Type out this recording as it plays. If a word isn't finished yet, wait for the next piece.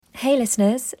Hey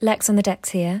listeners, Lex on the decks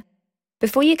here.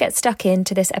 Before you get stuck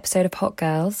into this episode of Hot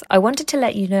Girls, I wanted to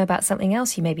let you know about something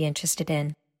else you may be interested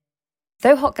in.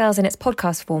 Though Hot Girls in its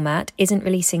podcast format isn't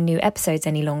releasing new episodes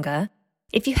any longer,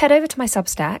 if you head over to my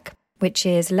Substack, which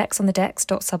is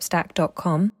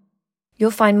lexonthedecks.substack.com,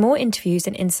 you'll find more interviews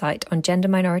and insight on gender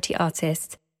minority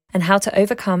artists and how to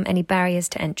overcome any barriers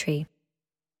to entry.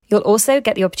 You'll also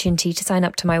get the opportunity to sign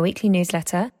up to my weekly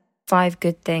newsletter, 5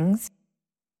 Good Things.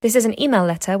 This is an email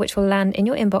letter which will land in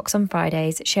your inbox on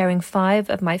Fridays, sharing 5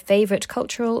 of my favourite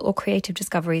cultural or creative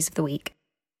discoveries of the week.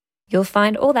 You'll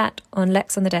find all that on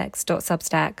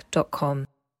lexonthedecks.substack.com.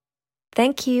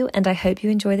 Thank you, and I hope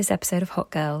you enjoy this episode of Hot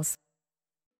Girls.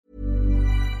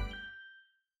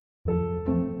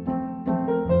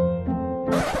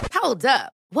 Hold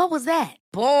up. What was that?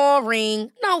 Boring.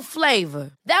 No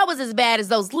flavor. That was as bad as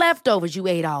those leftovers you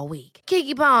ate all week.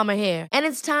 Keke Palmer here, and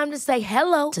it's time to say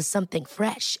hello to something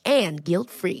fresh and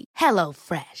guilt-free. Hello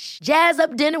Fresh. Jazz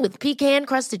up dinner with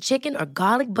pecan-crusted chicken or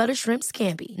garlic butter shrimp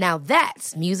scampi. Now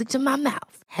that's music to my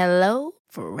mouth. Hello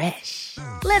Fresh.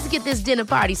 Let's get this dinner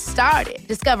party started.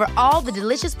 Discover all the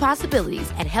delicious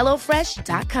possibilities at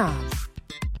hellofresh.com.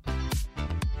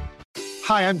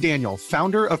 Hi, I'm Daniel,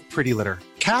 founder of Pretty Litter.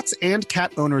 Cats and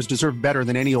cat owners deserve better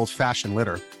than any old-fashioned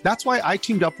litter. That's why I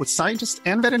teamed up with scientists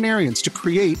and veterinarians to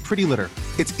create Pretty Litter.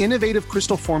 Its innovative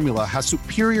crystal formula has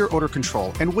superior odor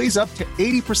control and weighs up to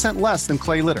 80% less than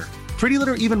clay litter. Pretty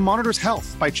Litter even monitors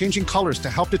health by changing colors to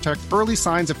help detect early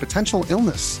signs of potential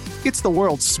illness. It's the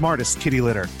world's smartest kitty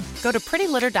litter. Go to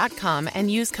prettylitter.com and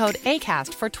use code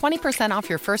ACAST for 20% off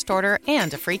your first order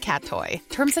and a free cat toy.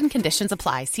 Terms and conditions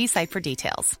apply. See site for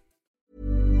details.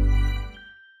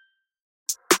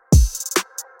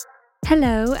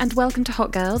 Hello and welcome to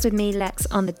Hot Girls with me, Lex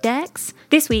on the decks.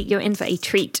 This week you're in for a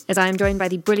treat as I am joined by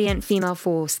the brilliant female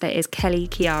force that is Kelly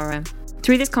Kiara.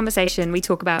 Through this conversation we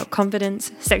talk about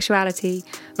confidence, sexuality,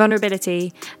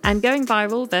 vulnerability and going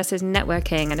viral versus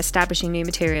networking and establishing new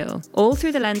material, all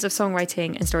through the lens of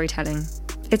songwriting and storytelling.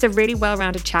 It's a really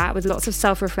well-rounded chat with lots of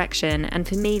self-reflection and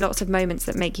for me lots of moments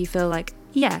that make you feel like,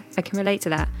 yeah, I can relate to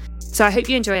that. So I hope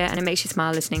you enjoy it and it makes you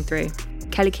smile listening through.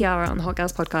 Kelly Kiara on the Hot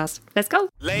Girls podcast. Let's go.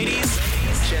 Ladies,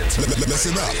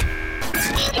 listen up.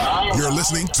 You're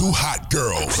listening to Hot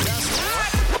Girls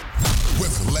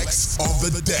with Lex on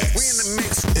the decks. We in the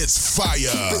mix. It's fire.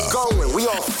 Keep it going. We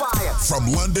on fire.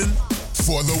 From London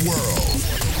for the world.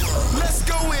 Let's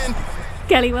go in.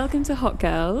 Kelly, welcome to Hot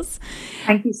Girls.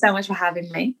 Thank you so much for having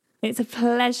me. It's a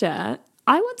pleasure.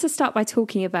 I want to start by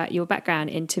talking about your background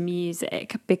into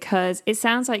music because it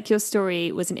sounds like your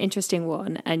story was an interesting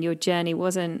one and your journey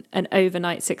wasn't an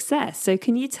overnight success. So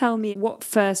can you tell me what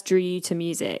first drew you to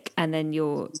music and then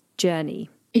your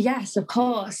journey? Yes, of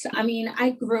course. I mean,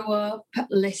 I grew up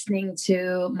listening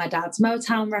to my dad's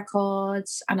Motown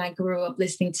records and I grew up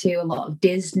listening to a lot of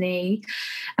Disney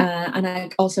and I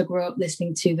also grew up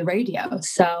listening to the radio.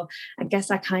 So I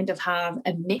guess I kind of have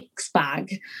a mixed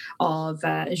bag of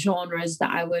genres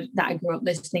that I grew up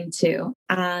listening to.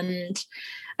 And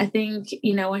I think,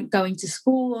 going to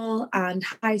school and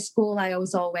high school, I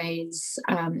was always,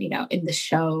 in the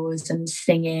shows and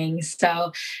singing.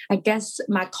 So I guess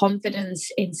my confidence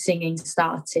in singing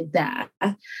started there.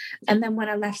 And then when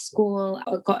I left school,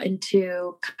 I got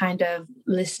into kind of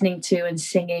listening to and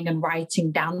singing and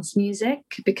writing dance music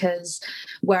because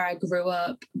where I grew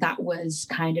up, that was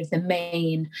kind of the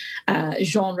main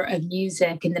genre of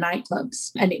music in the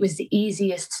nightclubs. And it was the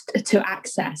easiest to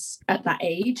access at that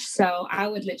age. So I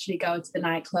would literally go to the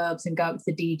nightclubs and go up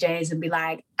to the DJs and be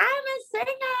like, I'm a singer.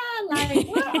 Like,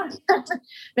 what?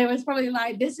 They was probably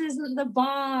like, this isn't the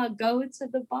bar. Go to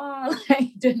the bar.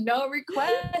 Like, no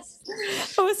requests.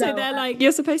 Also, so, they're like,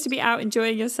 you're supposed to be out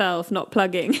enjoying yourself, not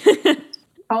plugging.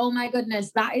 Oh my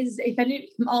goodness, that is,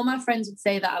 all my friends would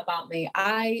say that about me.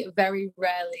 I very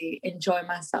rarely enjoy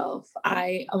myself.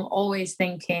 I am always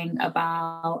thinking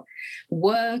about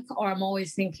work or I'm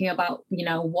always thinking about,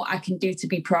 what I can do to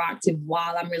be proactive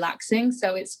while I'm relaxing.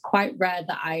 So it's quite rare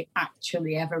that I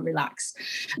actually ever relax.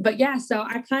 But yeah, so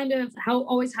I kind of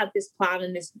always had this plan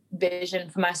and this vision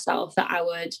for myself that I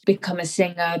would become a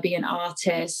singer, be an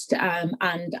artist.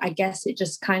 And I guess it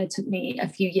just kind of took me a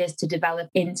few years to develop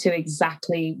into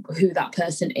exactly who that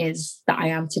person is that I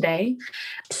am today.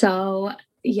 So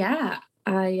yeah,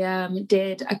 I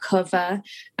did a cover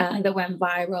that went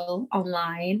viral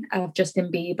online of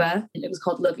Justin Bieber. It was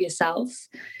called Love Yourself.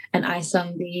 and I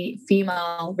sung the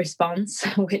female response,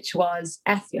 which was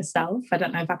F yourself. I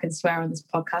don't know if I can swear on this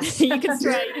podcast. You can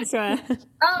swear.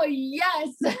 Oh,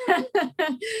 yes.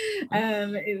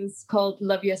 It was called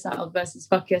Love Yourself versus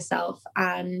Fuck Yourself.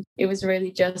 And it was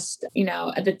really just,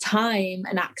 at the time,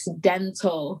 an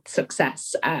accidental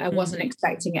success. I wasn't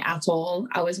expecting it at all.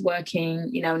 I was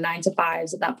working,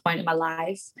 9-to-5s at that point in my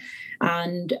life.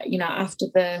 And, after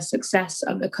the success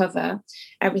of the cover,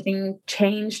 everything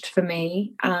changed for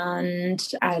me. And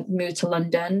I moved to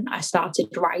London. I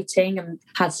started writing and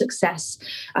had success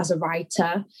as a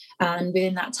writer. And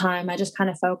within that time, I just kind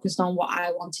of focused on what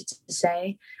I wanted to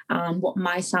say and what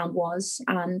my sound was.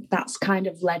 And that's kind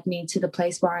of led me to the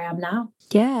place where I am now.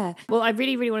 Yeah. Well, I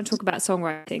really, really want to talk about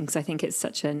songwriting because I think it's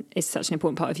such an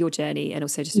important part of your journey and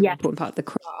also just an important part of the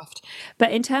craft.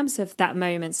 But in terms of that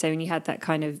moment, so when you had that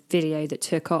kind of video that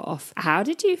took off, how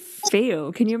did you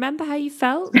feel? Can you remember how you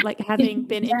felt, like having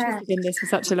been interested in this for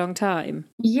such a long time?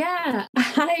 Yeah,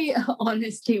 I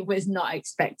honestly was not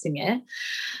expecting it.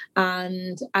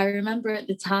 And I remember at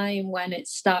the time when it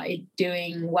started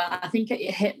doing well, I think it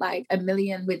hit like 1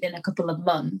 million within a couple of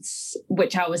months,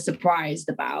 which I was surprised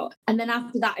about. And then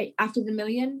after that, after the 1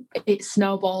 million, it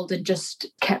snowballed and just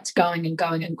kept going and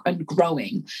going and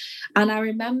growing. And I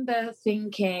remember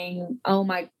thinking, oh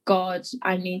my God,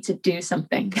 I need to do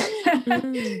something.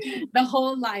 The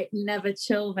whole like never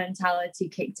chill mentality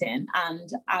kicked in. And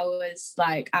I was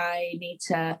like, I need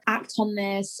to act on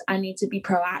this. I need to be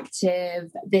proactive.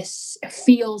 This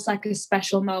feels like a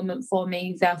special moment for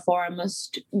me. Therefore, I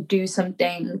must do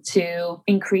something to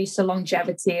increase the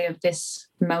longevity of this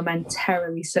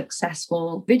momentarily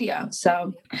successful video.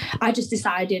 So I just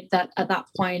decided that at that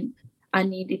point, I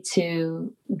needed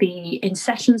to be in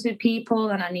sessions with people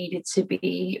and I needed to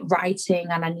be writing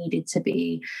and I needed to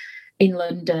be in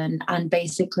London and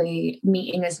basically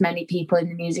meeting as many people in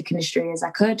the music industry as I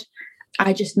could.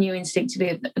 I just knew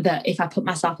instinctively that if I put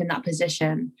myself in that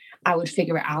position, I would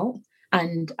figure it out.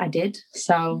 And I did.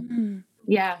 So,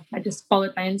 yeah, I just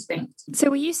followed my instinct. So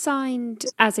were you signed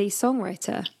as a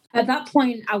songwriter? At that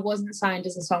point, I wasn't signed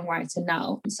as a songwriter,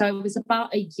 no. So it was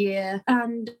about a year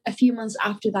and a few months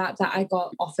after that I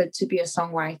got offered to be a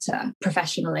songwriter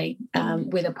professionally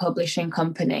with a publishing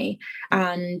company.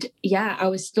 And yeah, I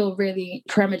was still really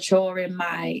premature in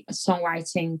my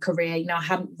songwriting career. I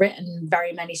hadn't written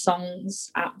very many songs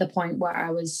at the point where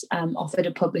I was offered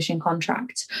a publishing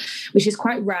contract, which is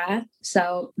quite rare.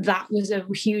 So that was a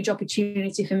huge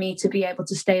opportunity for me to be able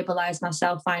to stabilize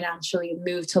myself financially and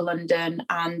move to London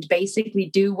and basically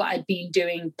do what I'd been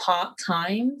doing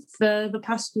part-time for the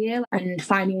past year and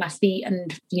finding my feet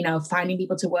and, finding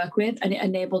people to work with. And it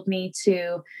enabled me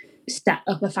to set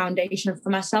up a foundation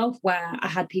for myself where I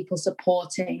had people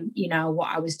supporting,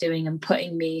 what I was doing and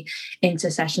putting me into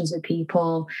sessions with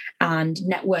people and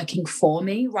networking for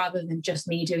me rather than just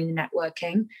me doing the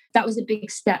networking. That was a big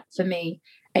step for me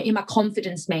in my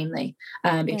confidence mainly,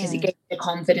 because it gave me the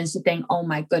confidence to think, oh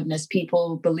my goodness,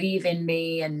 people believe in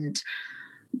me and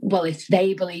well, if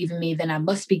they believe in me, then I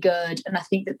must be good. And I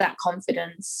think that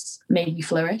confidence made me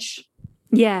flourish.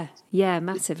 Yeah,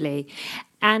 massively.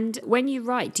 And when you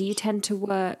write, do you tend to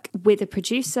work with a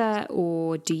producer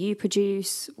or do you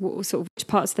produce? What sort of which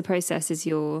parts of the process is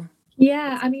your...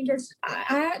 Yeah, I mean,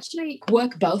 I actually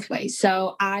work both ways.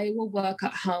 So I will work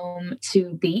at home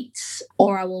to beats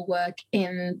or I will work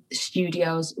in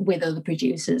studios with other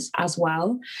producers as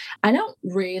well. I don't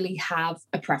really have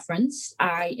a preference.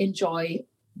 I enjoy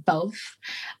both.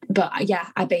 But yeah,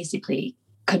 I basically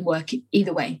can work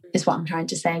either way is what I'm trying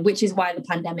to say, which is why the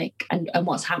pandemic and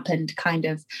what's happened kind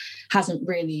of hasn't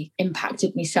really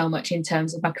impacted me so much in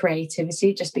terms of my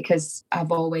creativity, just because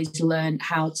I've always learned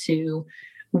how to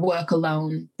work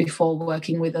alone before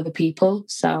working with other people.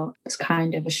 So it's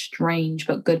kind of a strange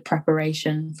but good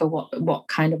preparation for what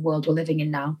kind of world we're living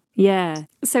in now. Yeah.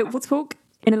 So we'll talk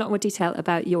in a lot more detail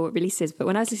about your releases, but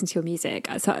when I was listening to your music,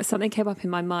 something came up in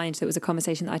my mind that was a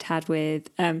conversation that I'd had with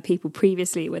people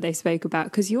previously where they spoke about,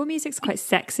 because your music's quite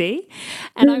sexy,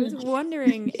 and I was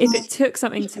wondering if it took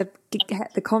something to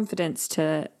get the confidence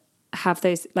to have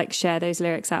those, like, share those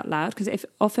lyrics out loud, because if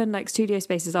often like studio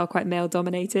spaces are quite male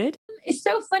dominated. It's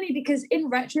so funny because in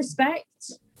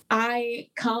retrospect, I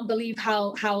can't believe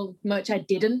how much I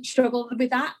didn't struggle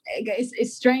with that.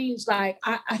 It's strange. Like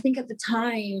I think at the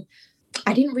time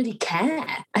I didn't really care.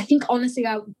 I think honestly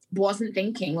I wasn't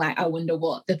thinking like, I wonder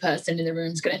what the person in the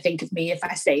room is going to think of me if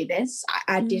I say this.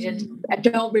 I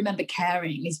don't remember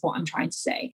caring is what I'm trying to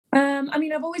say. I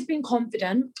mean, I've always been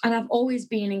confident and I've always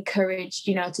been encouraged,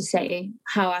 to say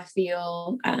how I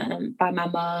feel by my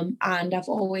mum, and I've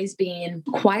always been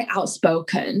quite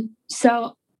outspoken.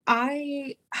 So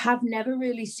I have never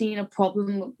really seen a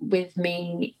problem with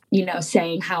me,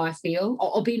 saying how I feel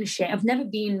or being ashamed. I've never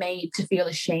been made to feel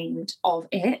ashamed of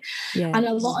it. Yeah. And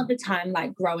a lot of the time,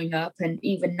 like growing up and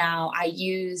even now, I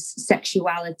use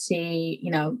sexuality,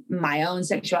 my own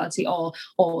sexuality or,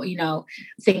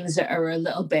 things that are a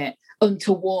little bit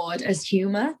untoward as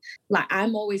humor. Like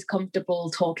I'm always comfortable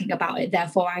talking about it.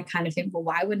 Therefore, I kind of think, well,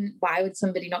 why would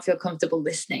somebody not feel comfortable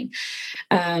listening?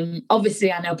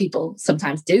 Obviously, I know people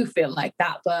sometimes do feel like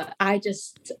that, but I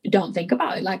just don't think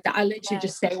about it like that. I literally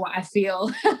just say what I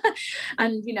feel.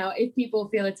 And, if people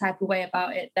feel a type of way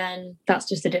about it, then that's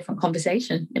just a different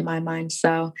conversation in my mind.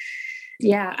 So,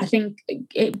 yeah, I think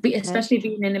especially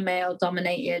being in a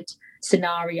male-dominated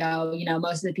scenario,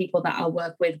 most of the people that I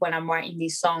work with when I'm writing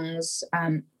these songs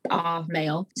are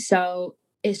male. So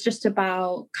it's just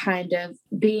about kind of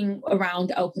being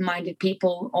around open-minded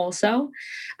people also.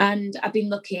 And I've been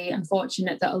lucky and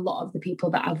fortunate that a lot of the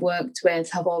people that I've worked with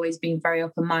have always been very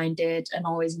open-minded and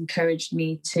always encouraged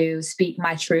me to speak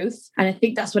my truth. And I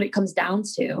think that's what it comes down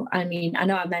to. I mean, I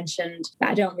know I mentioned that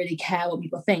I don't really care what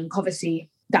people think. Obviously,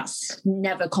 that's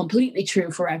never completely true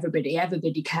for everybody.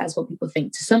 Everybody cares what people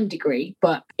think to some degree.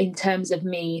 But in terms of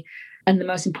me, and the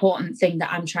most important thing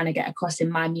that I'm trying to get across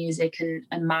in my music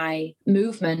and my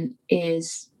movement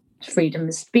is freedom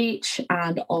of speech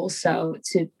and also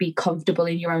to be comfortable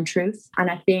in your own truth.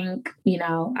 And I think,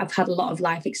 I've had a lot of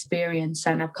life experience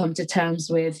and I've come to terms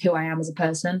with who I am as a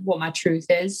person, what my truth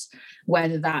is,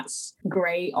 whether that's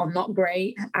great or not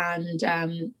great. And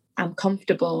I'm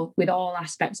comfortable with all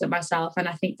aspects of myself. And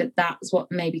I think that that's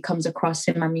what maybe comes across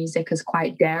in my music as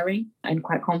quite daring and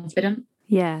quite confident.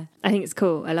 Yeah, I think it's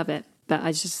cool. I love it. But I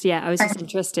was just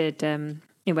interested in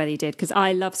whether you did, because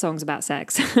I love songs about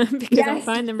sex because I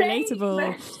find them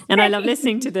relatable and I love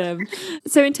listening to them.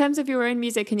 So in terms of your own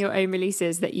music and your own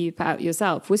releases that you put out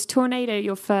yourself, was Tornado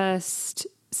your first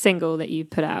single that you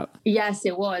put out? Yes,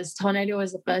 it was. Tornado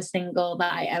was the first single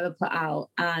that I ever put out.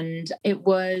 And it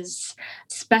was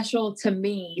special to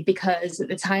me because at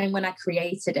the time when I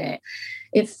created it,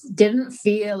 it didn't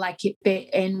feel like it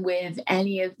fit in with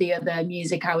any of the other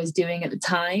music I was doing at the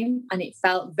time. And it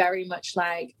felt very much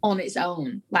like on its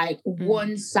own, like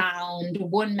one sound,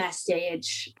 one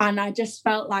message. And I just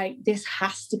felt like this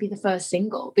has to be the first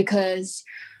single because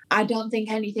I don't think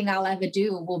anything I'll ever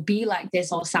do will be like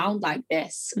this or sound like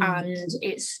this. And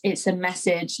it's a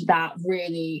message that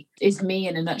really is me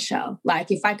in a nutshell.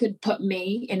 Like if I could put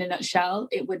me in a nutshell,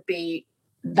 it would be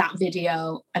that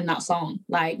video and that song,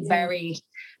 like very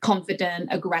confident,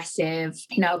 aggressive,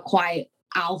 quite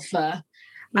alpha.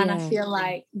 And I feel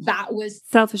like that was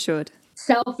self-assured.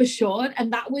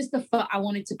 And that was the foot I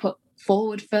wanted to put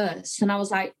forward first. And I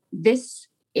was like, this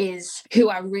is who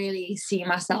I really see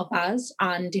myself as.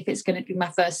 And if it's going to be my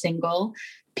first single,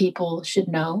 people should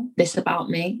know this about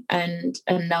me and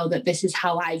know that this is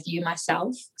how I view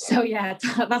myself. So yeah,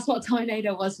 that's what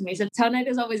Tornado was for me. So Tornado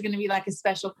is always going to be like a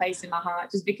special place in my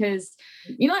heart, just because,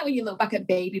 like when you look back at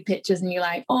baby pictures and you're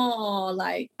like, oh,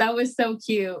 like that was so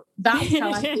cute. That's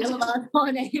how I feel about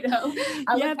Tornado.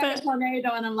 I look back at Tornado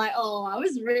and I'm like, oh, I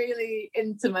was really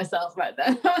into myself right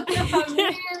there. I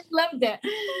really loved it.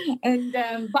 And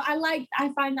but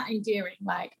I find that endearing.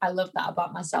 Like I love that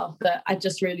about myself, that I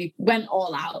just really went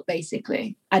all out,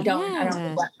 basically. I don't regret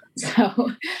that.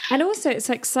 So, and also it's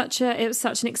like it was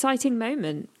such an exciting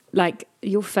moment, like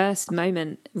your first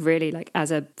moment really, like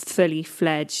as a fully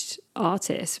fledged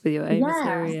artist with your own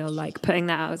material, like putting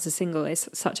that out as a single is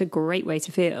such a great way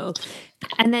to feel.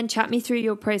 And then chat me through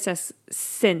your process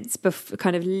since,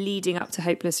 kind of leading up to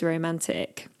Hopeless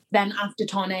Romantic. Then after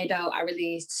Tornado, I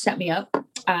released Set Me Up,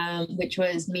 which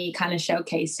was me kind of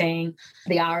showcasing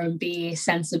the R&B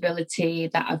sensibility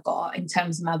that I've got in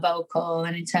terms of my vocal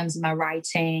and in terms of my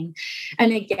writing.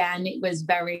 And again, it was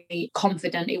very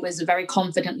confident. It was a very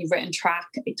confidently written track.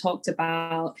 It talked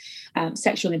about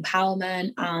sexual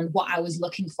empowerment and what I was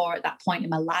looking for at that point in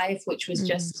my life, which was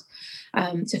just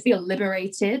to feel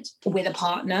liberated with a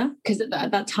partner. Because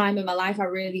at that time in my life, I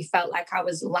really felt like I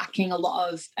was lacking a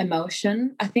lot of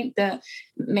emotion. I think that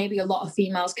maybe a lot of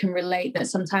females can relate that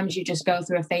sometimes you just go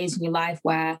through a phase in your life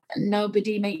where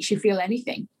nobody makes you feel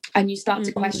anything. And you start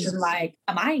to question, like,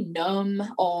 am I numb,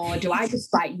 or do I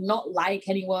just like not like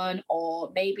anyone,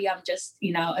 or maybe I'm just,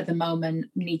 at the moment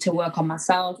need to work on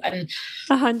myself. And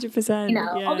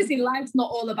 100%, obviously life's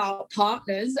not all about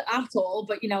partners at all,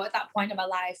 but at that point in my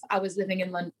life, I was living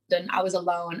in London, I was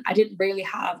alone, I didn't really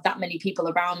have that many people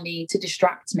around me to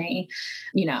distract me,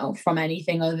 from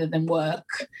anything other than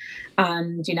work.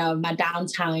 And my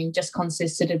downtime just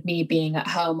consisted of me being at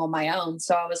home on my own.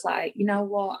 So I was like, you know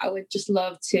what, I would just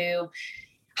love to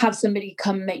have somebody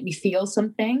come make me feel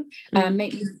something,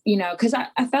 make me, because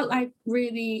I felt like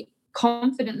really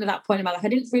confident at that point in my life. I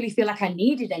didn't really feel like I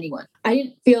needed anyone. I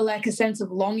didn't feel like a sense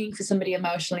of longing for somebody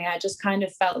emotionally. I just kind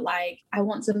of felt like I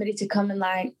want somebody to come and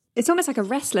like... It's almost like a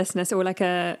restlessness or like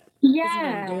a...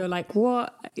 Yeah. You're like,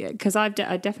 what? Because I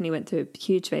definitely went through a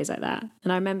huge phase like that.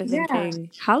 And I remember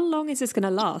thinking, how long is this going to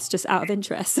last? Just out of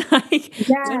interest.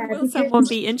 When will someone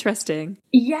be interesting?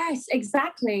 Yes,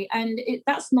 exactly. And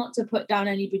that's not to put down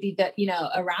anybody that,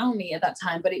 around me at that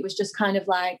time, but it was just kind of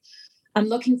like, I'm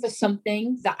looking for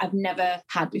something that I've never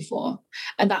had before.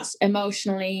 And that's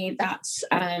emotionally, that's,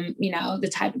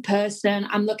 the type of person.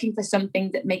 I'm looking for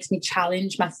something that makes me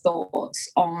challenge my thoughts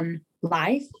on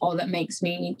life, or that makes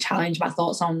me challenge my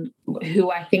thoughts on who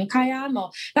I think I am,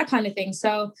 or that kind of thing.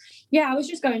 So yeah, I was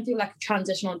just going through like a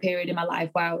transitional period in my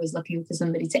life where I was looking for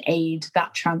somebody to aid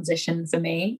that transition for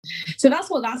me. So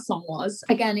that's what that song was.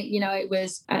 Again, it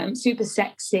was super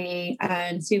sexy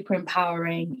and super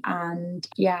empowering. And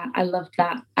yeah, I loved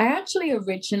that. I actually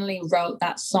originally wrote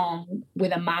that song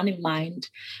with a man in mind,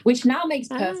 which now makes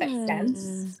perfect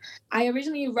sense. I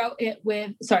originally wrote it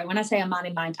when I say a man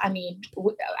in mind, I mean,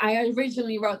 I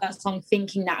originally wrote that song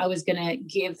thinking that I was going to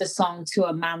give the song to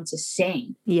a man to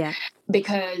sing. Yeah.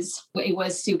 Because it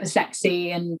was super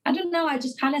sexy. And I don't know, I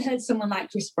just kind of heard someone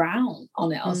like Chris Brown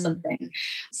on it or something.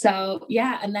 So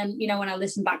yeah. And then, when I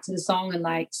listened back to the song and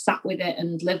like sat with it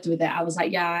and lived with it, I was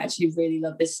like, yeah, I actually really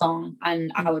love this song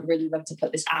and I would really love to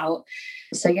put this out.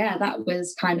 So yeah, that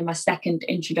was kind of my second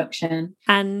introduction.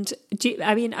 And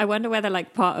I wonder whether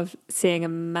like part of seeing a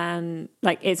man,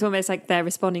 like it's almost like they're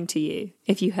responding to you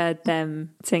if you heard them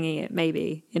singing it,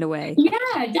 maybe in a way.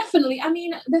 Yeah, definitely. I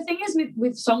mean, the thing is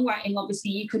with songwriting,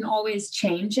 obviously you can always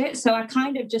change it. So I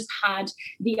kind of just had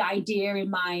the idea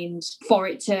in mind for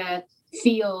it to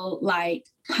feel like,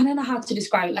 I don't know how to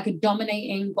describe it, like a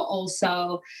dominating, but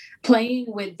also playing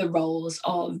with the roles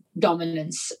of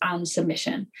dominance and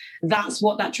submission. That's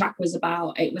what that track was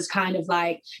about. It was kind of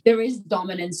like, there is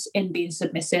dominance in being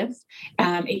submissive.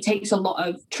 It takes a lot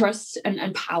of trust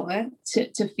and power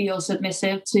to feel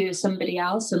submissive to somebody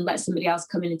else and let somebody else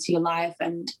come into your life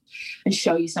and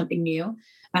show you something new.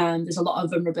 There's a lot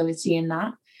of vulnerability in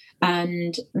that.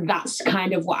 And that's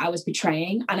kind of what I was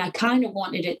portraying. And I kind of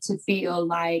wanted it to feel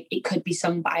like it could be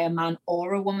sung by a man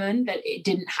or a woman, that it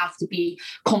didn't have to be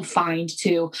confined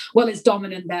to, well, it's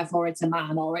dominant, therefore it's a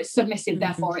man, or it's submissive,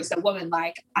 therefore it's a woman.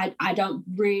 Like, I don't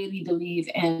really believe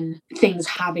in things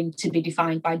having to be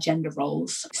defined by gender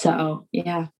roles. So,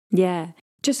 yeah. Yeah.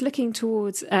 Just looking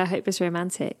towards Hopeless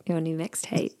Romantic, your new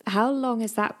mixtape, how long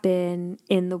has that been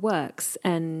in the works?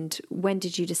 And when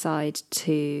did you decide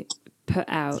to put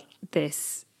out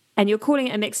this? And you're calling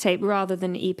it a mixtape rather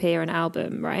than an EP or an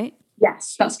album, right?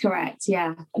 Yes, that's correct.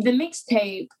 Yeah. The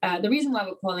mixtape, the reason why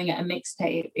we're calling it a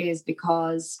mixtape is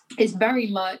because it's very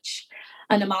much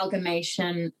an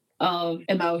amalgamation of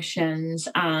emotions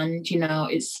and,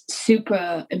 it's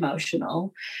super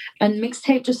emotional. And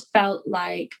mixtape just felt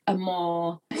like a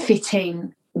more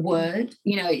fitting word.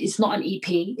 It's not an EP,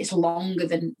 it's longer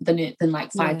than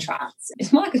like 5 tracks.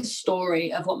 It's more like a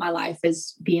story of what my life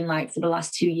has been like for the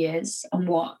last 2 years and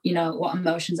what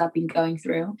emotions I've been going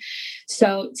through.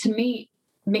 So to me,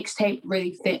 mixtape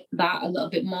really fit that a little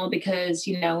bit more, because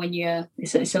when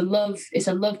it's a love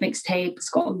mixtape. It's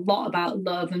got a lot about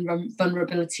love and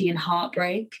vulnerability and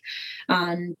heartbreak,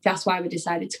 and that's why we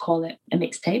decided to call it a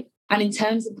mixtape. And in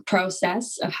terms of the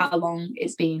process of how long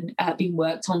it's been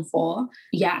worked on for,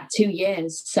 2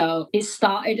 years. So it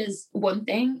started as one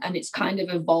thing and it's kind of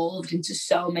evolved into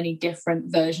so many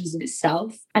different versions of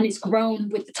itself. And it's grown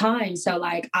with the time. So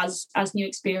like as new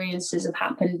experiences have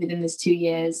happened within this 2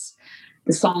 years,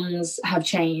 the songs have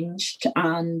changed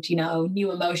and,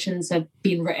 new emotions have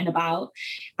been written about,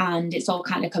 and it's all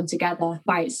kind of come together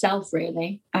by itself,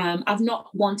 really. I've not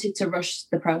wanted to rush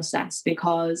the process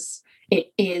because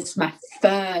it is my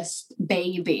first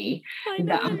baby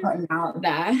that I'm putting out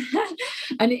there.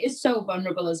 And it is so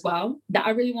vulnerable as well, that I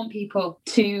really want people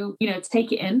to, to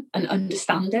take it in and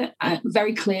understand it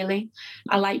very clearly.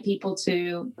 I like people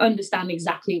to understand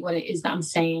exactly what it is that I'm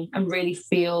saying and really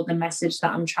feel the message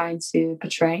that I'm trying to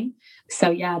portray. So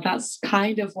yeah, that's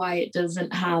kind of why it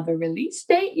doesn't have a release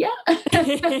date yet.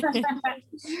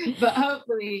 But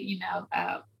hopefully,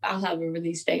 I'll have a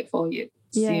release date for you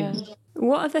soon.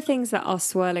 What are the things that are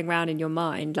swirling around in your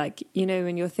mind? Like,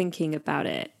 when you're thinking about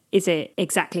it, is it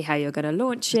exactly how you're going to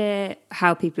launch it?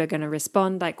 How people are going to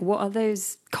respond? Like, what are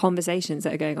those conversations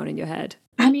that are going on in your head?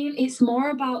 I mean, it's more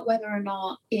about whether or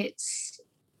not it's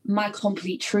my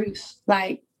complete truth.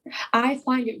 Like, I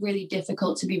find it really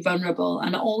difficult to be vulnerable,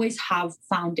 and I always have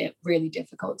found it really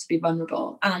difficult to be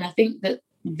vulnerable. And I think that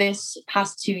this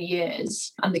past 2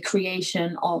 years and the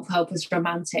creation of Hopeless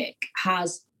Romantic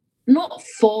has not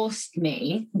forced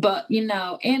me, but, in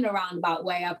a roundabout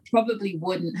way, I probably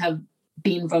wouldn't have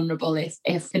been vulnerable if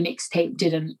the mixtape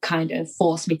didn't kind of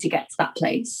force me to get to that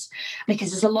place,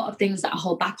 because there's a lot of things that I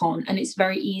hold back on, and it's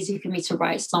very easy for me to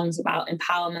write songs about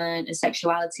empowerment and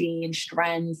sexuality and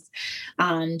strength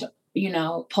and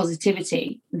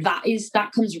positivity.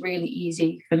 That comes really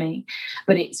easy for me,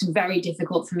 but it's very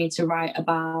difficult for me to write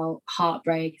about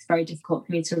heartbreak. It's very difficult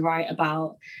for me to write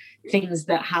about things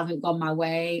that haven't gone my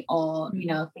way, or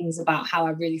things about how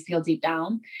I really feel deep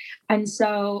down. And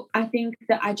so I think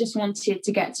that I just wanted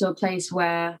to get to a place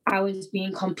where I was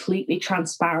being completely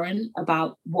transparent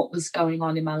about what was going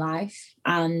on in my life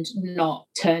and not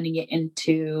turning it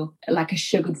into like a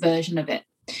sugared version of it.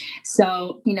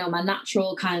 So, my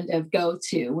natural kind of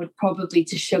go-to would probably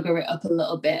to sugar it up a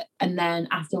little bit. And then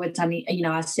afterwards,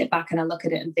 I sit back and I look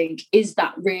at it and think, is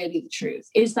that really the truth?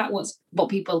 Is that what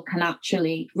people can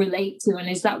actually relate to? And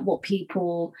is that what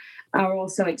people are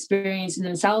also experiencing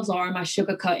themselves? Or am I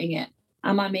sugarcoating it?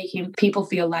 Am I making people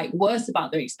feel like worse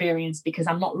about their experience because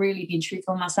I'm not really being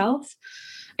truthful myself?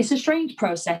 It's a strange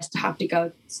process to have to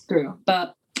go through,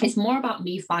 but it's more about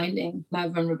me finding my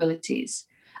vulnerabilities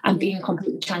and being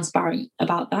completely transparent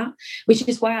about that, which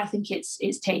is why I think it's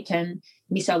taken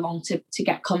me so long to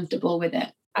get comfortable with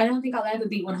it. I don't think I'll ever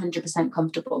be 100%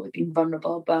 comfortable with being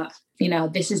vulnerable, but,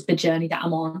 this is the journey that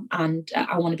I'm on, and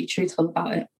I want to be truthful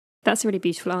about it. That's a really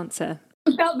beautiful answer.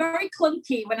 It felt very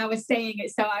clunky when I was saying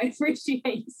it, so I appreciate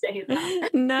you saying that.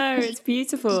 No, it's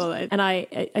beautiful. And I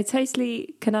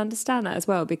totally can understand that as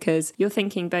well, because you're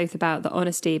thinking both about the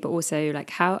honesty, but also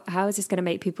like how is this going to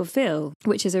make people feel,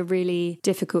 which is a really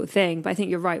difficult thing. But I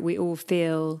think you're right. We all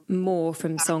feel more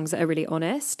from songs that are really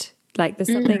honest. Like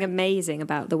there's something amazing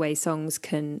about the way songs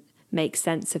can make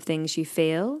sense of things you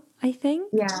feel, I think.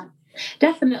 Yeah,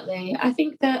 definitely. I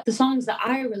think that the songs that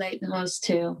I relate the most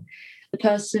to, the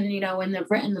person, when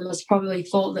they've written them, has probably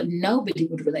thought that nobody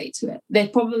would relate to it. They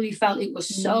probably felt it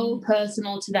was so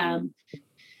personal to them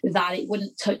that it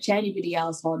wouldn't touch anybody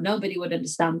else, or nobody would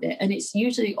understand it. And it's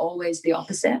usually always the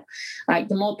opposite. Like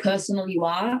the more personal you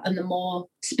are and the more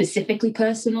specifically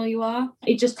personal you are,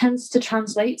 it just tends to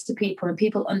translate to people and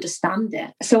people understand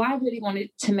it. So I really wanted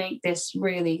to make this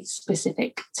really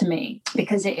specific to me,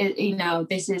 because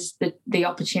this is the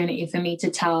opportunity for me to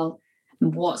tell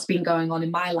what's been going on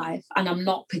in my life. And I'm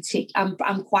not I'm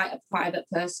quite a private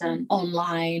person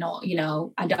online, or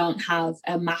I don't have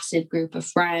a massive group of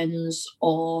friends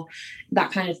or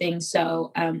that kind of thing.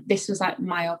 So this was like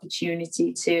my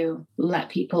opportunity to let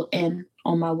people in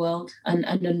on my world and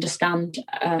understand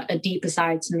a deeper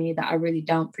side to me that I really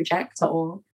don't project at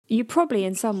all. You probably,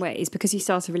 in some ways, because you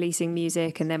started releasing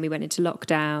music and then we went into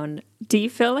lockdown, do you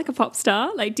feel like a pop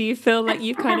star? Like, do you feel like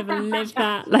you've kind of lived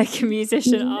that like a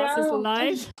musician, artist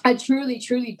life? I truly,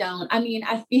 truly don't. I mean,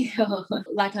 I feel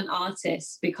like an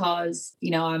artist because,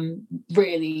 I'm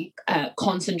really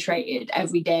concentrated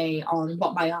every day on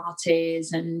what my art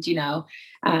is, and,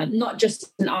 not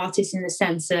just an artist in the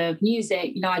sense of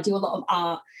music. I do a lot of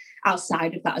art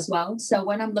outside of that as well. So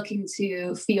when I'm looking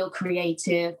to feel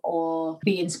creative or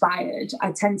be inspired,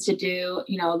 I tend to do,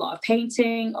 a lot of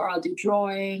painting, or I'll do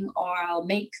drawing, or I'll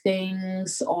make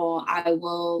things, or I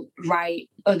will write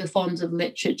other forms of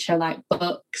literature like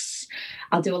books.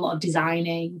 I'll do a lot of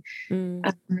designing.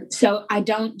 So I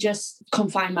don't just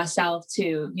confine myself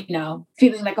to,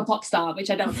 feeling like a pop star, which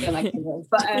I don't feel like it is.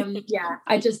 But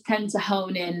I just tend to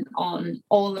hone in on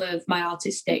all of my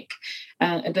artistic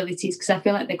abilities, because I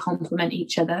feel like they complement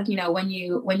each other. When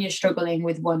you're struggling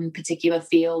with one particular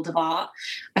field of art,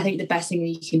 I think the best thing that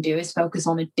you can do is focus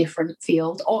on a different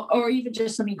field, or even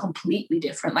just something completely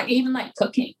different. Like even like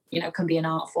cooking, can be an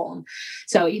art form.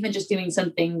 So even just doing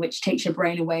something which takes your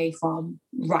brain away from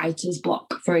writer's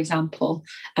block, for example,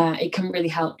 it can really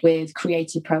help with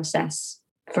creative process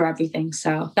for everything.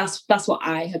 So that's what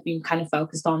I have been kind of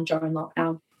focused on during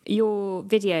lockdown. Your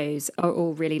videos are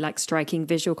all really like striking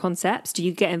visual concepts. Do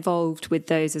you get involved with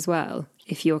those as well?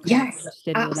 If you're yes,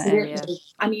 in absolutely. That area?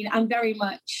 I mean, I'm very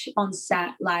much on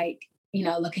set, like,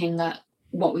 looking at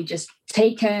what we just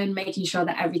taken, making sure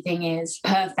that everything is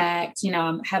perfect.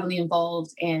 I'm heavily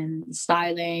involved in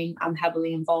styling. I'm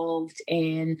heavily involved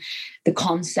in the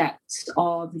concepts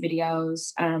of the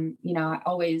videos. I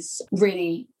always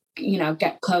really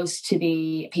get close to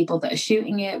the people that are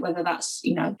shooting it, whether that's,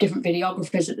 different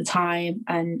videographers at the time,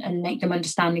 and make them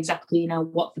understand exactly,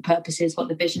 what the purpose is, what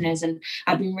the vision is. And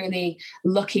I've been really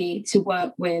lucky to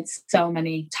work with so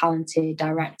many talented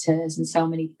directors and so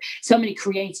many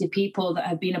creative people that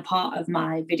have been a part of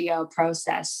my video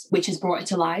process, which has brought it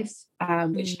to life.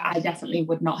 Which I definitely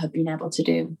would not have been able to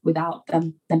do without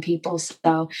them people.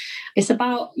 So it's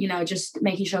about, just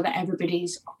making sure that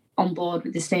everybody's on board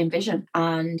with the same vision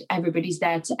and everybody's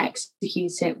there to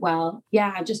execute it well.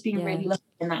 Yeah, I've just been really lucky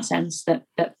in that sense that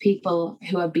people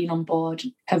who have been on board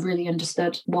have really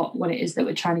understood what it is that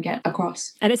we're trying to get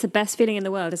across. And it's the best feeling in the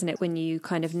world, isn't it, when you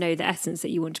kind of know the essence that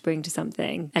you want to bring to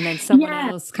something and then someone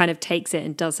else kind of takes it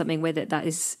and does something with it that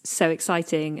is so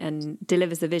exciting and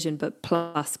delivers the vision, but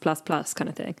plus kind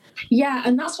of thing. Yeah,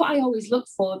 and that's what I always look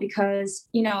for, because,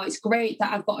 it's great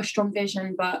that I've got a strong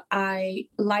vision, but I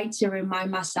like to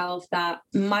remind myself that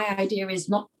my idea is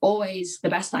not always the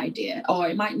best idea, or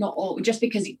it might not just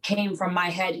because it came from my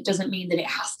head, it doesn't mean that it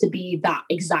has to be that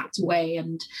exact way.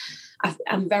 And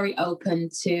I'm very open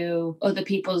to other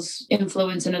people's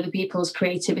influence and other people's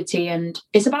creativity. And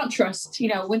it's about trust.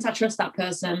 Once I trust that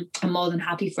person, I'm more than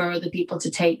happy for other people to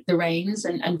take the reins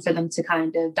and for them to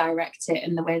kind of direct it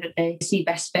in the way that they see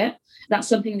best fit. That's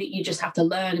something that you just have to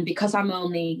learn. And because I'm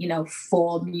only,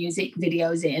 4 music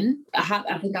videos in,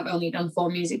 I think I've only done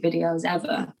 4 music videos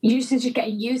ever. You're just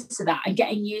getting used to that and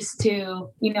getting used to,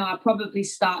 I probably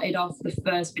started off the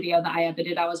first video that I ever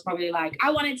did. I was probably like,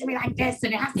 I want it to be like this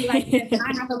and it has to be like this and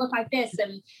I have to look like this,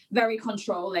 and very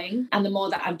controlling. And the more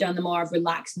that I've done, the more I've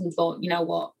relaxed and thought, you know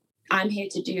what, I'm here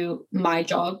to do my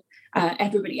job.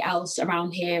 Everybody else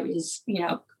around here is,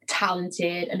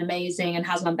 talented and amazing and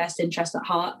has my best interest at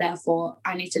heart. Therefore,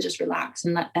 I need to just relax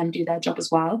and let them do their job as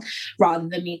well, rather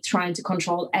than me trying to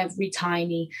control every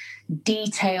tiny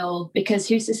detail, because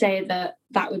who's to say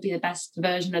that would be the best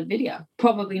version of the video?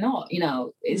 Probably not.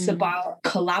 It's about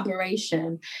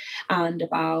collaboration and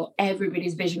about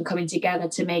everybody's vision coming together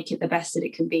to make it the best that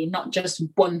it can be, not just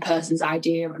one person's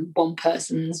idea and one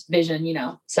person's vision,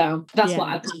 So that's what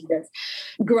I've kind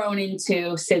of grown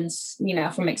into since,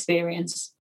 from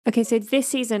experience. Okay, so this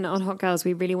season on Hot Girls,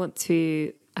 we really want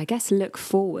to, I guess, look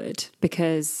forward,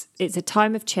 because it's a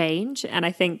time of change. And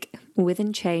I think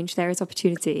within change, there is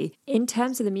opportunity. In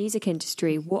terms of the music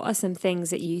industry, what are some things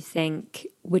that you think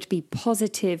would be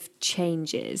positive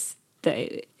changes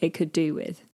that it could do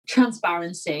with?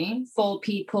 Transparency for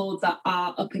people that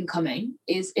are up and coming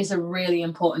is a really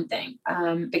important thing,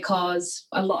 because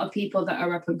a lot of people that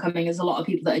are up and coming is a lot of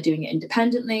people that are doing it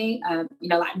independently,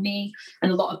 like me,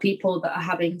 and a lot of people that are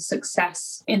having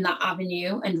success in that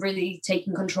avenue and really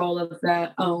taking control of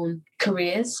their own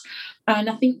careers. And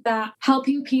I think that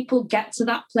helping people get to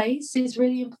that place is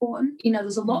really important.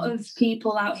 There's a lot of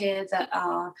people out here that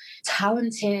are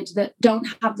talented that don't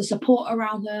have the support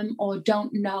around them or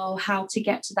don't know how to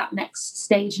get to that next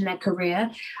stage in their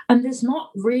career. And there's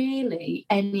not really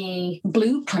any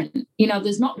blueprint.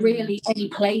 There's not really any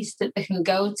place that they can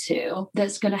go to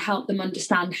that's going to help them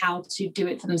understand how to do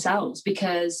it for themselves,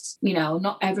 because,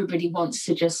 not everybody wants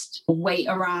to just wait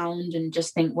around and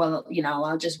just think, well,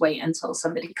 I'll just wait until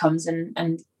somebody comes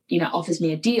and offers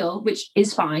me a deal, which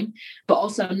is fine. But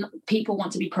also people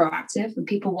want to be proactive and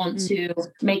people want to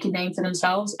make a name for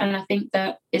themselves. And I think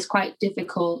that it's quite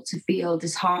difficult to feel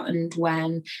disheartened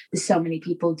when there's so many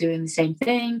people doing the same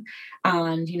thing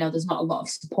and, there's not a lot of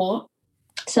support.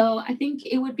 So I think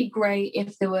it would be great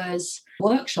if there was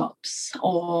workshops,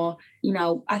 or,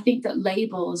 I think that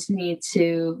labels need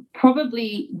to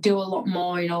probably do a lot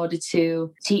more in order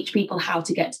to teach people how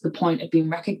to get to the point of being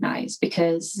recognized,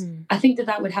 because I think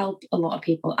that would help a lot of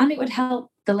people and it would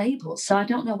help the labels. So I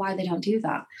don't know why they don't do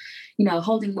that.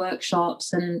 Holding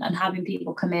workshops and having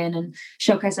people come in and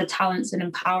showcase their talents and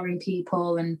empowering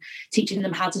people and teaching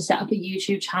them how to set up a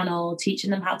YouTube channel,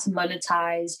 teaching them how to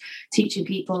monetize, teaching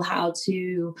people how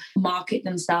to market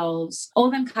themselves, all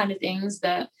them kind of things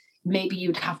that maybe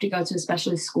you'd have to go to a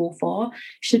specialist school for,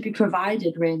 should be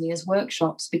provided really as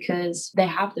workshops, because they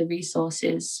have the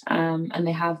resources and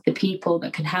they have the people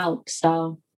that can help.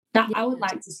 So I would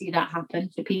like to see that happen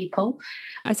for people.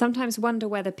 I sometimes wonder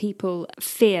whether people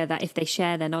fear that if they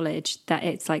share their knowledge, that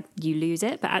it's like you lose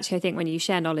it. But actually, I think when you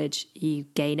share knowledge, you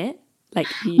gain it. Like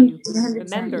you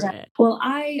remember it. Well,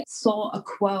 I saw a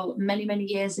quote many, many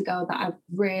years ago that I've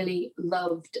really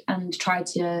loved and tried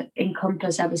to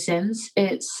encompass ever since.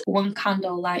 It's one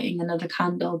candle lighting another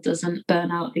candle doesn't burn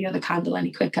out the other candle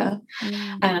any quicker.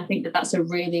 And I think that that's a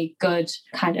really good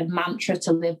kind of mantra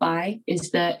to live by,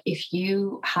 is that if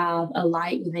you have a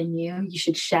light within you, you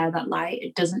should share that light.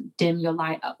 It doesn't dim your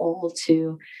light at all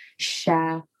to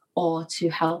share or to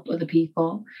help other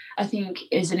people, I think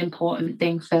is an important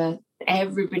thing for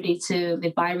everybody to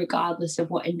live by, regardless of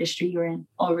what industry you're in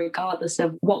or regardless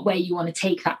of what way you want to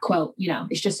take that quote.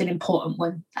 It's just an important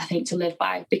one, I think, to live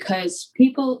by, because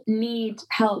people need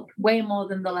help way more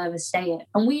than they'll ever say it.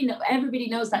 And we know, everybody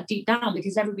knows that deep down,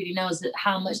 because everybody knows that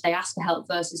how much they ask for help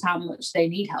versus how much they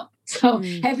need help. So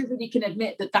everybody can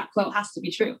admit that quote has to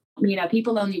be true.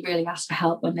 People only really ask for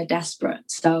help when they're desperate.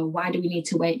 So why do we need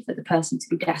to wait for the person to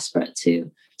be desperate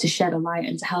to shed a light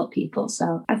and to help people?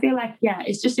 So I feel like,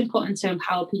 it's just important to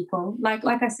empower people. Like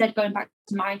I said, going back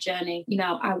to my journey,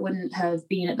 I wouldn't have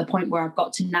been at the point where I've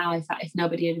got to now if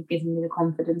nobody had given me the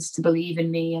confidence to believe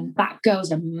in me. And that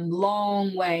goes a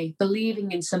long way.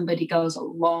 Believing in somebody goes a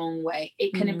long way.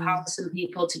 It can empower some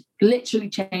people to literally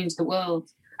change the world.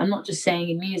 I'm not just saying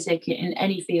in music, in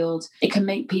any field. It can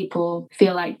make people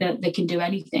feel like that they can do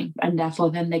anything, and therefore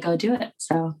then they go do it.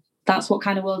 So that's what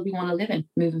kind of world we want to live in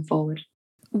moving forward.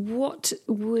 What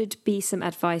would be some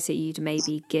advice that you'd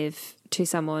maybe give to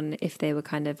someone if they were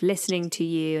kind of listening to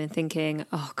you and thinking,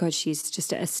 oh God, she's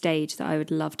just at a stage that I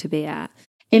would love to be at?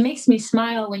 It makes me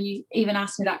smile when you even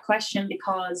ask me that question,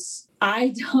 because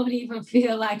I don't even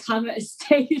feel like I'm at a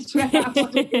stage where I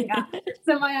want to be at.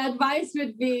 So my advice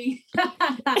would be...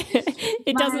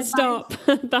 It doesn't stop.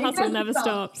 The hustle never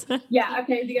stops. Yeah,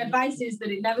 okay. The advice is that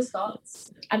it never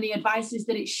stops. And the advice is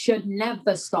that it should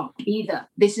never stop either.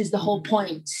 This is the whole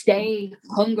point. Stay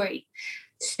hungry.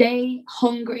 Stay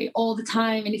hungry all the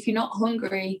time. And if you're not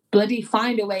hungry, bloody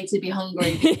find a way to be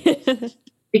hungry.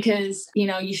 Because,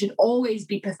 you should always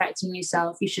be perfecting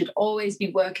yourself. You should always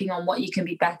be working on what you can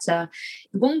be better.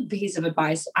 One piece of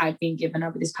advice I've been given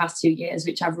over this past 2 years,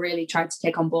 which I've really tried to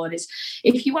take on board, is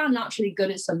if you are naturally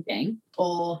good at something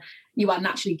or you are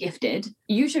naturally gifted,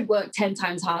 you should work 10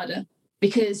 times harder.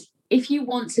 Because if you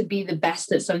want to be the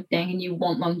best at something and you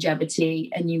want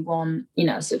longevity and you want,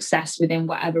 success within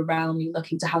whatever realm you're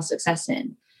looking to have success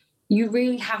in, you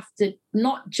really have to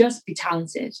not just be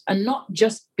talented and not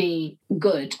just be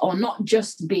good or not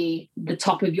just be the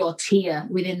top of your tier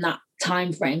within that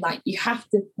time frame. Like, you have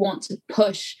to want to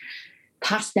push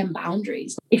past them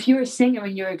boundaries. If you're a singer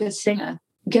and you're a good singer,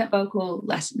 get vocal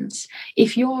lessons.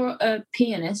 If you're a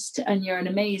pianist and you're an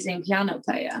amazing piano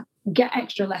player, get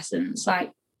extra lessons.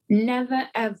 Like, never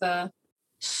ever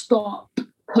stop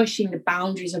pushing the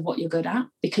boundaries of what you're good at,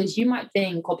 because you might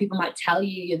think, or people might tell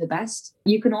you you're the best.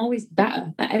 You can always be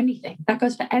better at anything. That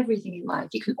goes for everything in life.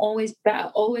 You can always be better,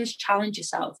 always challenge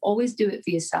yourself, always do it for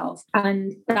yourself.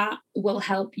 And that will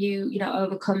help you,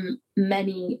 overcome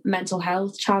many mental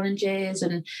health challenges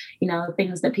and,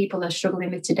 things that people are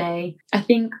struggling with today. I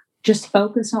think just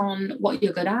focus on what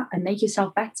you're good at and make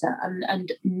yourself better,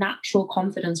 and natural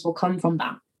confidence will come from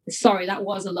that. Sorry, that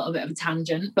was a little bit of a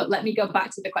tangent, but let me go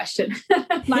back to the question.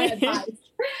 My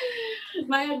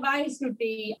advice would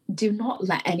be, do not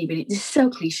let anybody, this is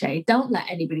so cliche, don't let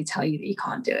anybody tell you that you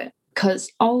can't do it.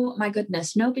 Because, oh my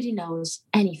goodness, nobody knows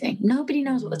anything. Nobody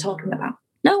knows what they're talking about.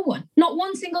 No one. Not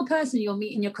one single person you'll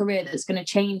meet in your career that's going to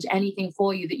change anything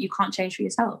for you that you can't change for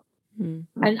yourself.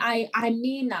 And I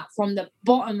mean that from the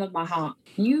bottom of my heart.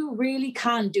 You really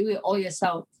can do it all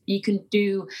yourself. You can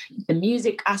do the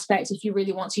music aspect if you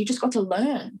really want to. You just got to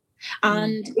learn.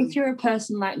 And if you're a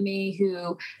person like me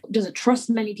who doesn't trust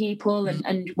many people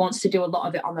and wants to do a lot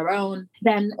of it on their own,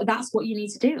 then that's what you need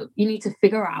to do. You need to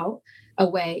figure out a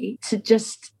way to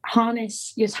just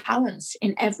harness your talents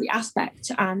in every aspect.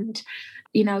 And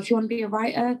if you want to be a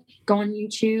writer, go on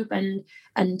YouTube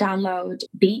and download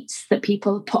beats that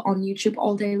people put on YouTube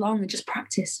all day long and just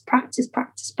practice.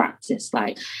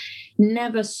 Like,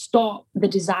 never stop the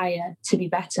desire to be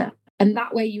better. And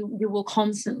that way you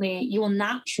will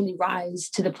naturally rise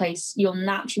to the place. You'll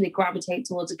naturally gravitate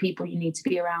towards the people you need to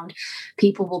be around.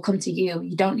 People will come to you.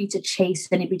 You don't need to chase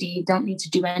anybody. You don't need to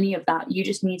do any of that. You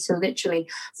just need to literally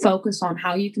focus on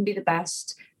how you can be the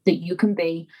best that you can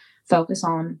be. Focus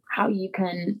on how you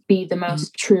can be the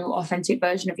most true, authentic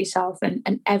version of yourself.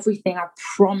 And everything, I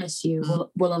promise you,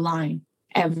 will align.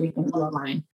 Everything will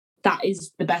align. That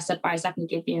is the best advice I can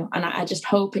give you. And I just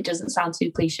hope it doesn't sound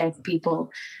too cliche for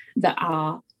people that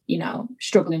are,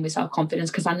 struggling with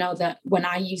self-confidence. Because I know that when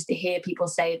I used to hear people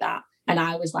say that, and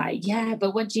I was like, yeah,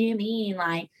 but what do you mean?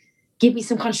 Like, give me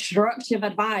some constructive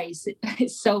advice.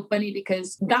 It's so funny,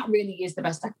 because that really is the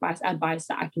best advice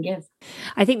that I can give.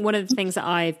 I think one of the things that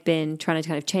I've been trying to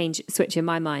kind of switch in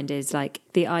my mind is like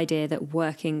the idea that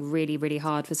working really, really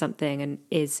hard for something and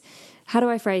is, how do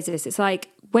I phrase this? It's like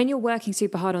when you're working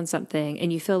super hard on something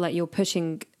and you feel like you're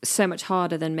pushing so much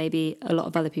harder than maybe a lot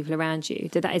of other people around you,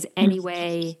 that is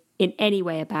in any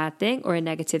way a bad thing or a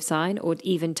negative sign or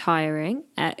even tiring.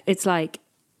 It's like,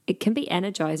 it can be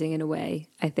energizing in a way,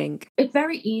 I think. It's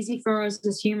very easy for us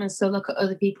as humans to look at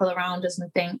other people around us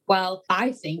and think, well,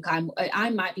 I think I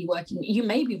might be working, you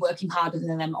may be working harder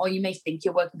than them, or you may think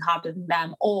you're working harder than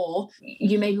them, or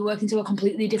you may be working to a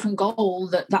completely different goal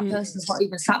that person's not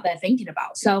even sat there thinking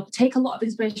about. So take a lot of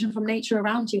inspiration from nature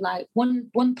around you. Like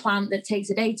one plant that takes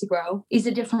a day to grow is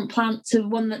a different plant to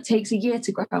one that takes a year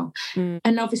to grow.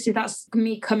 And obviously that's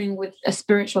me coming with a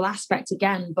spiritual aspect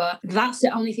again, but that's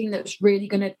the only thing that's really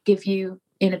going to give you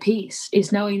inner peace,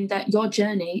 is knowing that your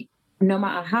journey, no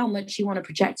matter how much you want to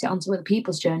project it onto other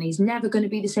people's journey, is never going to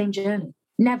be the same journey.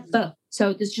 Never.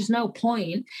 So there's just no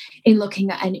point in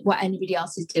looking at what anybody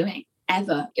else is doing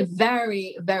ever. It's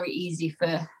very, very easy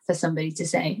for somebody to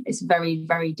say. It's very,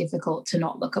 very difficult to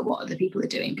not look at what other people are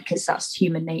doing, because that's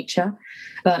human nature.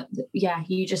 But yeah,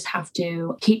 you just have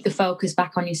to keep the focus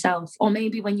back on yourself. Or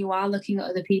maybe when you are looking at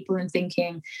other people and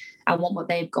thinking, I want what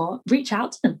they've got, reach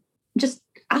out to them. Just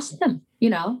ask them,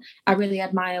 I really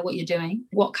admire what you're doing.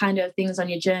 What kind of things on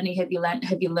your journey have you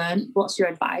learned? What's your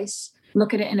advice?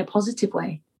 Look at it in a positive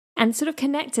way. And sort of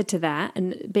connected to that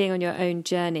and being on your own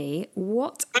journey,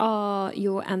 what are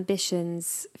your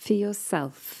ambitions for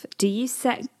yourself? Do you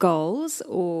set goals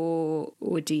or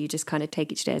do you just kind of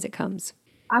take each day as it comes?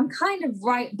 I'm kind of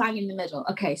right bang in the middle.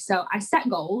 Okay, so I set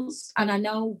goals and I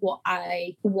know what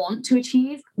I want to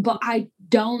achieve, but I'm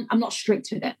not strict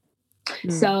with it.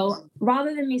 So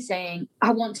rather than me saying,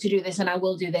 I want to do this and I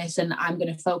will do this and I'm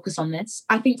going to focus on this,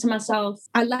 I think to myself,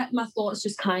 I let my thoughts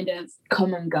just kind of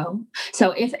come and go.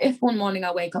 So if one morning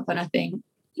I wake up and I think,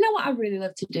 you know what I'd really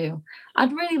love to do?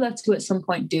 I'd really love to at some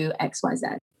point do X, Y, Z.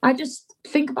 I just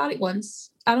think about it once.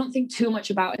 I don't think too much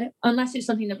about it, unless it's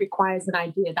something that requires an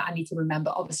idea that I need to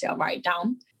remember. Obviously, I'll write it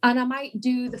down. And I might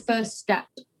do the first step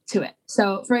to it.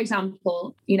 So, for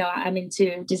example, I'm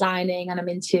into designing and I'm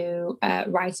into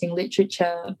writing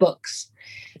literature, books.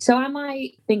 So I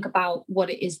might think about what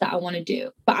it is that I want to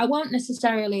do, but I won't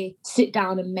necessarily sit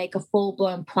down and make a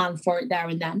full-blown plan for it there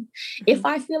and then. If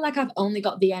I feel like I've only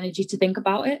got the energy to think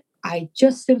about it, I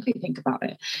just simply think about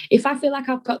it. If I feel like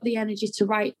I've got the energy to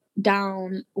write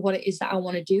down what it is that I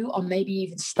want to do, or maybe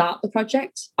even start the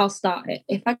project, I'll start it.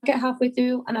 If I get halfway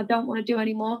through and I don't want to do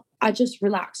anymore, I just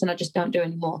relax and I just don't do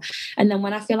anymore. And then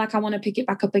when I feel like I want to pick it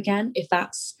back up again, if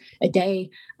that's a day,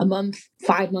 a month,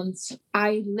 5 months,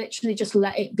 I literally just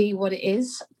let it be what it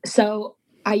is. So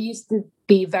I used to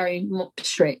be very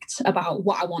strict about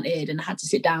what I wanted and I had to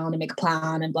sit down and make a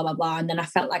plan and blah, blah, blah. And then I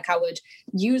felt like I would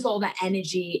use all that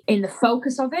energy in the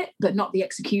focus of it, but not the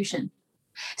execution.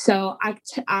 So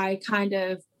I kind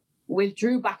of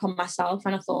withdrew back on myself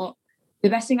and I thought the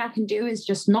best thing I can do is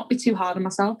just not be too hard on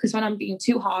myself, because when I'm being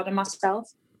too hard on myself,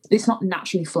 it's not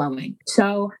naturally flowing.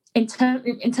 So in terms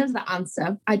of the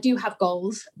answer, I do have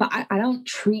goals, but I don't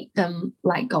treat them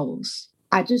like goals.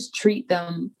 I just treat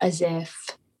them as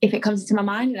if it comes into my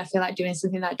mind and I feel like doing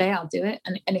something that day, I'll do it.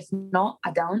 And if not,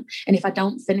 I don't. And if I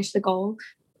don't finish the goal,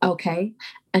 okay.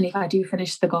 And if I do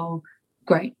finish the goal,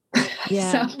 great.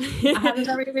 Yeah. So I have a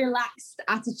very relaxed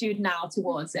attitude now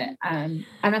towards it. And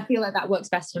I feel like that works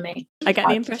best for me. I get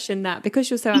the impression that because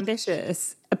you're so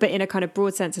ambitious, but in a kind of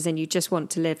broad sense, as in you just want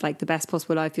to live like the best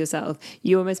possible life for yourself,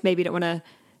 you almost maybe don't want to.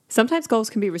 Sometimes goals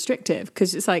can be restrictive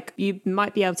because it's like you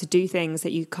might be able to do things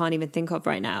that you can't even think of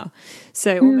right now.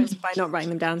 So almost by not writing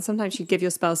them down, sometimes you give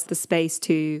yourself the space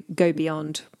to go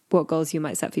beyond what goals you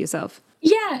might set for yourself.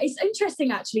 Yeah, it's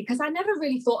interesting actually, because I never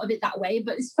really thought of it that way.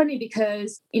 But it's funny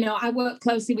because, I work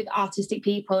closely with artistic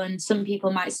people and some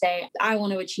people might say, I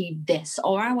want to achieve this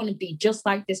or I want to be just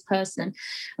like this person.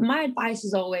 And my advice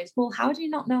is always, well, how do you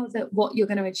not know that what you're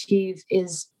going to achieve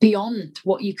is beyond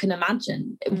what you can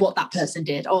imagine what that person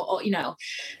did? Or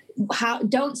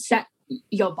don't set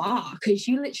your bar, because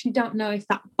you literally don't know if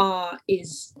that bar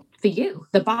is for you.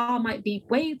 The bar might be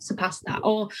way surpassed that,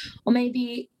 or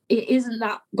maybe it isn't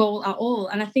that goal at all.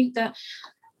 And I think that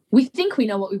we think we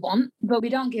know what we want, but we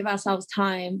don't give ourselves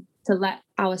time to let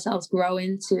ourselves grow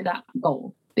into that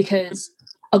goal, because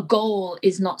a goal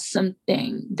is not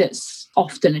something that's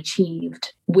often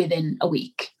achieved within a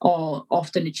week or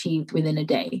often achieved within a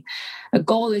day. A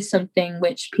goal is something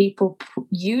which people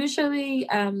usually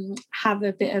have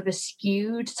a bit of a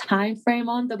skewed time frame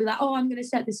on. They'll be like, oh, I'm going to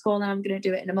set this goal and I'm going to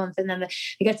do it in a month. And then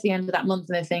they get to the end of that month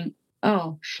and they think,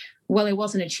 oh, well, it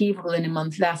wasn't achievable in a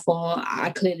month, therefore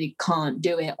I clearly can't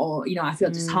do it, or, I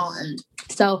feel disheartened.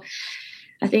 So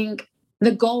I think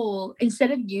the goal,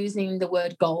 instead of using the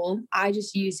word goal, I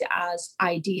just use it as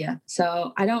idea.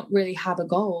 So I don't really have a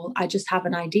goal, I just have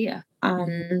an idea.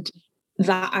 And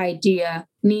that idea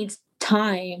needs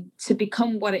time to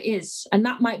become what it is. And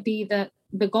that might be that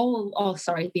the goal, or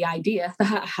sorry, the idea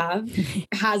that I have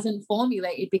hasn't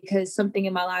formulated because something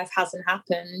in my life hasn't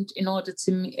happened in order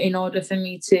for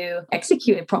me to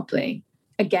execute it properly.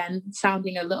 Again,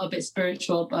 sounding a little bit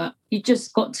spiritual, but you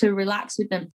just got to relax with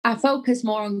them. I focus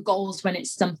more on goals when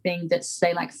it's something that's,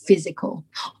 say, like physical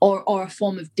or a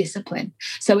form of discipline.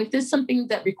 So if there's something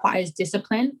that requires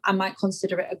discipline, I might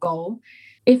consider it a goal.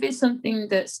 If it's something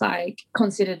that's like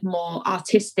considered more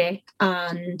artistic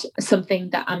and something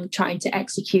that I'm trying to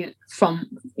execute from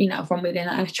within,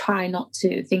 I try not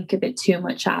to think of it too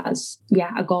much as,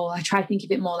 a goal. I try to think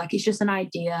of it more like it's just an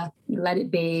idea. Let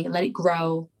it be, let it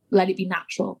grow, let it be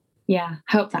natural. Yeah,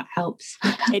 hope that helps.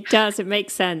 It does. It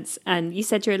makes sense. And you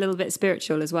said you're a little bit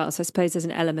spiritual as well. So I suppose there's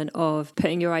an element of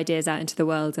putting your ideas out into the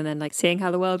world and then like seeing how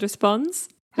the world responds.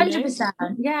 100%.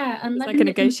 Yeah. And it's like a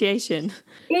negotiation.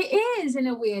 It is, in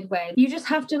a weird way. You just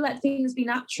have to let things be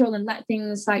natural and let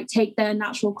things like take their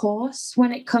natural course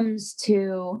when it comes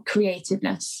to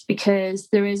creativeness, because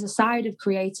there is a side of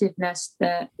creativeness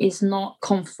that is not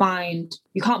confined.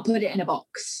 You can't put it in a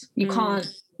box. You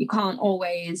can't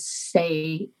always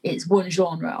say it's one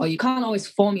genre, or you can't always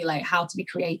formulate how to be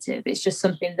creative. It's just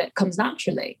something that comes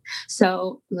naturally.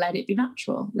 So let it be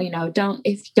natural.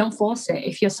 Don't force it.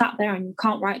 If you're sat there and you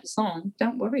can't write the song,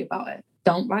 don't worry about it.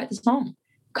 Don't write the song.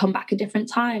 Come back a different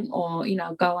time, or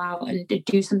go out and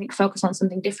do something, focus on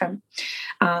something different.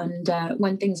 And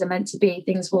when things are meant to be,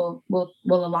 things will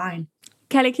align.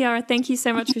 Kelly, Kiara, thank you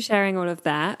so much for sharing all of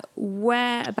that.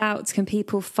 Whereabouts can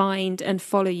people find and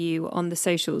follow you on the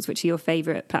socials? Which are your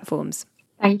favourite platforms?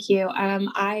 Thank you.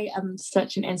 I am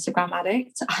such an Instagram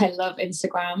addict. I love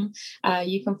Instagram.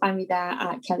 You can find me there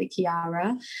at Kelly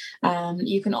Kiara.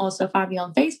 You can also find me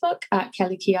on Facebook at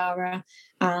Kelly Kiara,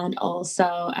 and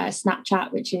also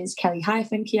Snapchat, which is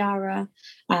Kelly-Kiara.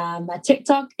 My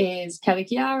TikTok is Kelly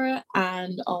Kiara,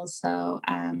 and also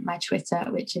my Twitter,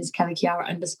 which is Kelly Kiara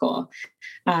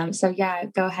 _. So yeah,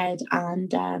 go ahead and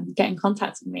get in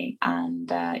contact with me.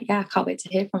 And I can't wait to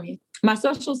hear from you. My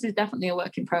socials is definitely a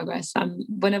work in progress.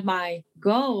 One of my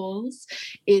goals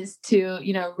is to,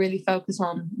 really focus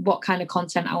on what kind of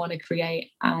content I want to create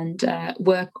and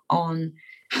work on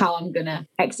how I'm going to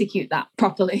execute that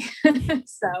properly.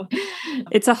 So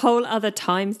it's a whole other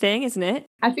time thing, isn't it?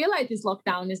 I feel like this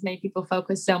lockdown has made people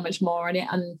focus so much more on it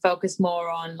and focus more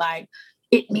on like,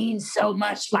 it means so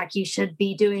much, like you should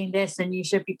be doing this and you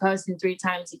should be posting 3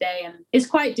 times a day. And it's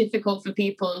quite difficult for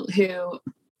people who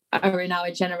are in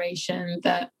our generation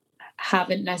that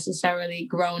haven't necessarily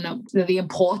grown up with the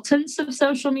importance of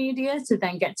social media to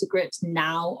then get to grips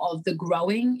now of the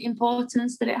growing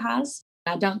importance that it has.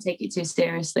 I don't take it too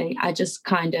seriously. I just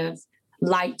kind of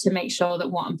like to make sure that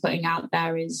what I'm putting out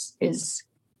there is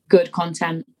good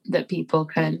content that people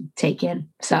can take in.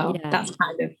 So that's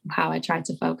kind of how I try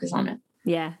to focus on it.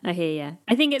 Yeah, I hear you.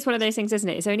 I think it's one of those things, isn't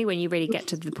it? It's only when you really get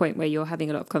to the point where you're having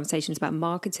a lot of conversations about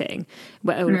marketing,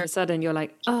 where all of a sudden you're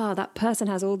like, oh, that person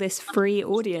has all this free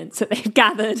audience that they've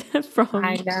gathered from.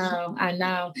 I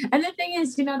know. And the thing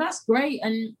is, that's great.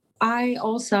 And I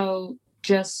also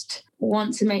just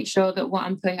want to make sure that what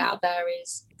I'm putting out there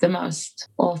is the most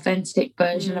authentic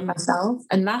version of myself.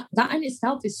 And that in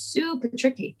itself is super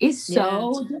tricky. It's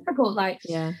so difficult.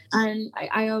 And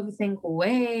I overthink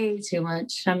way too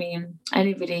much. I mean,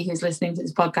 anybody who's listening to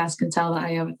this podcast can tell that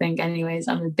I overthink anyways.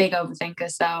 I'm a big overthinker.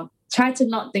 So try to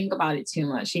not think about it too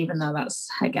much, even though that's,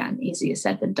 again, easier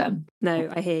said than done. No,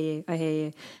 I hear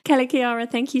you. Kelly,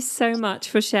 Kiara, thank you so much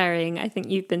for sharing. I think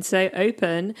you've been so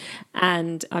open,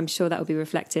 and I'm sure that will be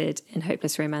reflected in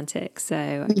Hopeless Romantic. So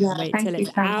I can't wait till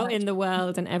it's out in the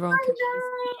world and everyone can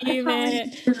consume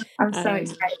it. I'm so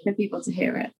excited for people to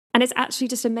hear it. And it's actually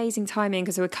just amazing timing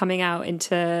because we're coming out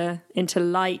into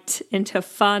light, into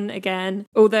fun again.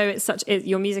 Although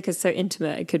your music is so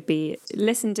intimate, it could be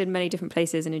listened in many different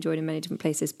places and enjoyed in many different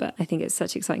places. But I think it's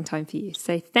such an exciting time for you.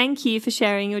 So thank you for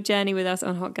sharing your journey with us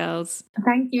on Hot Girls.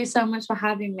 Thank you so much for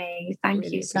having me.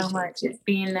 Thank you so much. It's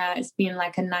been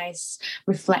like a nice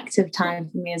reflective time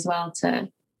for me as well to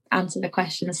answer the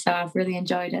questions. So I've really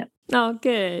enjoyed it. Oh,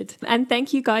 good. And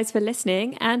thank you guys for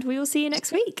listening. And we will see you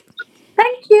next week.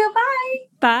 Thank you. Bye.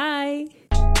 Bye.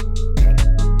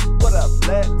 What up,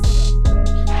 Lex?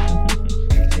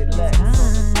 Lex.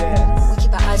 Yeah. We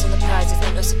keep our eyes on the prize. It's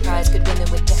not no surprise. Good women,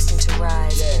 we're destined to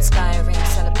rise. Yeah. Inspiring,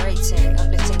 celebrating,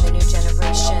 uplifting the new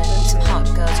generation. Some hot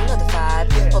girls, you know the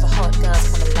vibe. All the hot girls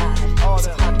come alive.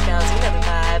 Some hot girls, you know the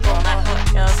vibe. All my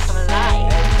hot girls come alive.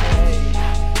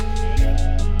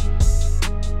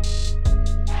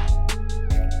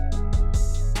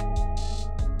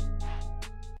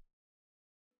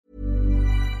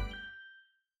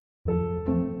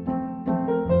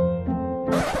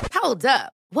 Hold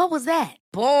up. What was that?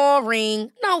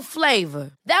 Boring. No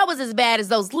flavor. That was as bad as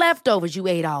those leftovers you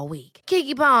ate all week.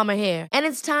 Keke Palmer here, and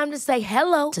it's time to say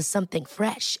hello to something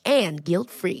fresh and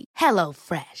guilt-free. Hello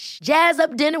Fresh. Jazz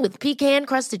up dinner with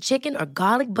pecan-crusted chicken or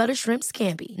garlic butter shrimp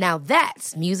scampi. Now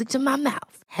that's music to my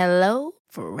mouth. Hello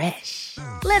Fresh.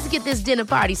 Let's get this dinner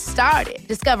party started.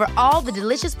 Discover all the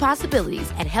delicious possibilities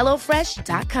at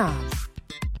HelloFresh.com.